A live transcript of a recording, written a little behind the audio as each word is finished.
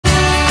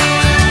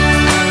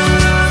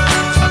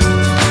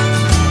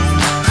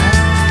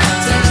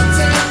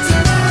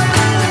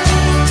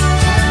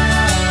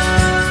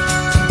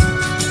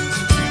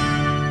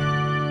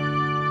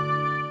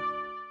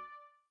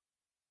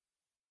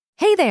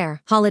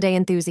there, holiday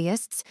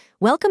enthusiasts.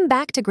 Welcome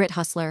back to Grit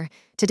Hustler.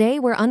 Today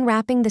we're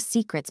unwrapping the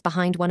secrets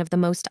behind one of the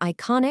most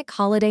iconic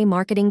holiday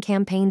marketing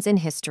campaigns in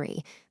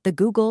history, the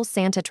Google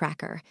Santa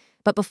Tracker.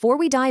 But before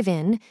we dive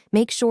in,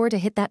 make sure to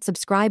hit that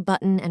subscribe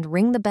button and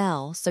ring the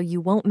bell so you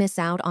won't miss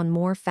out on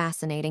more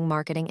fascinating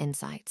marketing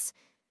insights.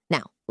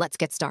 Now, let's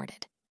get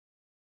started.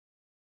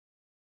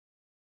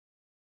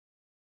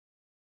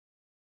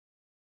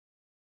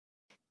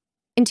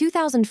 In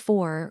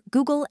 2004,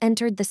 Google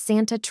entered the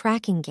Santa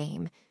tracking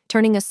game,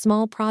 turning a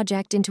small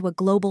project into a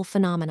global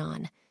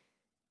phenomenon.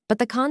 But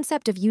the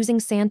concept of using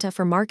Santa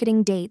for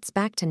marketing dates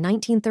back to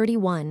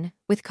 1931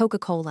 with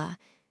Coca-Cola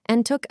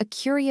and took a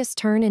curious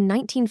turn in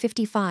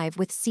 1955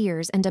 with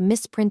Sears and a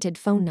misprinted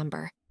phone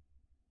number.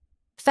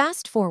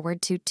 Fast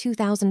forward to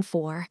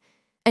 2004,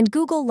 and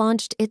Google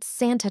launched its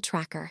Santa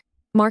Tracker,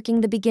 marking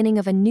the beginning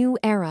of a new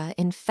era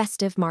in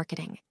festive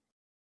marketing.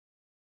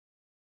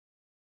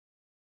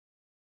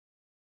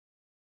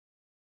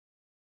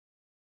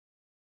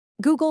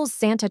 Google's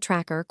Santa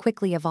Tracker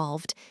quickly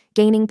evolved,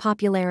 gaining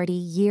popularity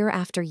year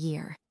after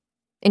year.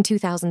 In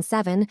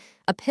 2007,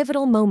 a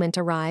pivotal moment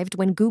arrived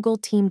when Google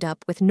teamed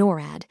up with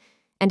NORAD,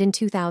 and in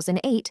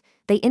 2008,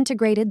 they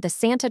integrated the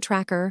Santa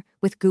Tracker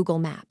with Google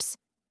Maps.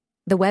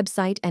 The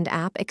website and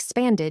app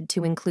expanded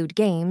to include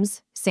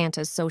games,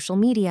 Santa's social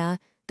media,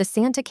 the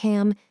Santa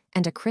Cam,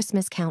 and a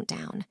Christmas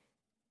countdown.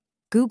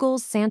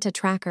 Google's Santa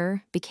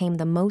Tracker became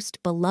the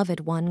most beloved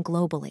one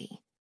globally.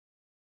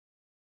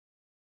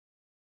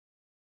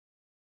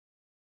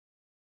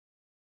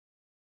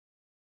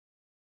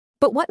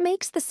 But what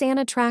makes the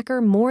Santa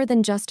Tracker more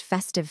than just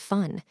festive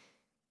fun?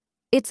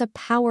 It's a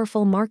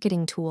powerful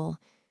marketing tool.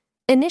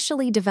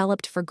 Initially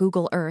developed for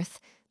Google Earth,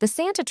 the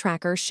Santa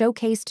Tracker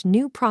showcased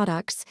new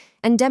products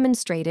and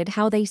demonstrated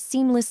how they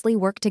seamlessly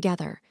work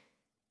together.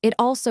 It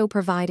also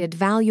provided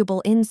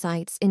valuable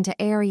insights into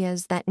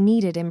areas that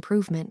needed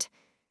improvement.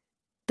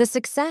 The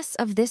success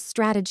of this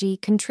strategy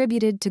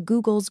contributed to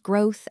Google's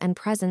growth and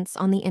presence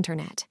on the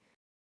internet.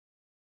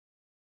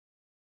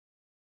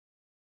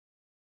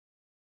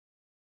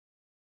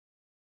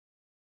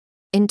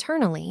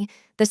 Internally,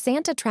 the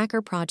Santa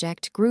Tracker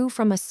project grew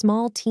from a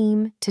small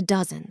team to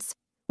dozens,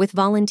 with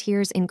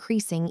volunteers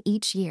increasing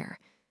each year.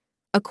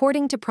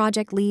 According to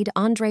project lead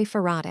Andre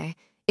Ferrade,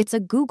 it's a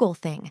Google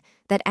thing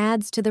that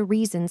adds to the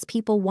reasons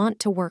people want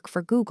to work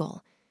for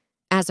Google.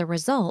 As a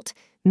result,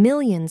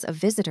 millions of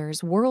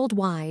visitors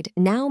worldwide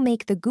now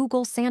make the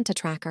Google Santa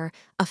Tracker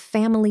a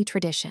family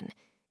tradition,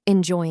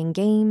 enjoying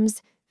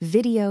games,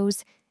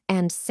 videos,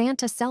 and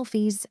Santa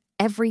selfies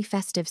every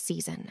festive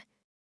season.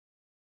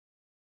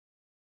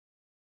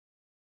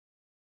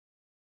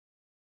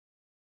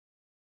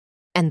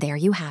 And there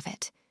you have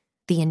it,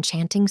 the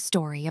enchanting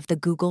story of the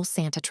Google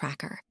Santa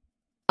Tracker.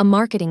 A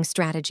marketing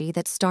strategy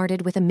that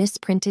started with a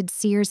misprinted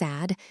Sears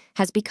ad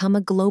has become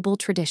a global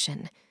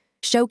tradition,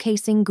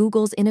 showcasing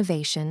Google's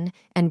innovation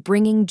and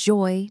bringing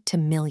joy to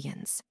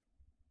millions.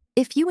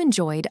 If you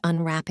enjoyed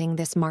unwrapping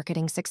this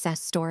marketing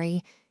success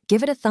story,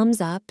 give it a thumbs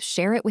up,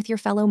 share it with your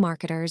fellow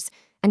marketers,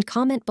 and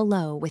comment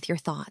below with your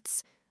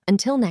thoughts.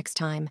 Until next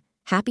time,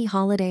 happy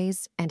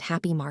holidays and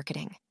happy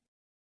marketing.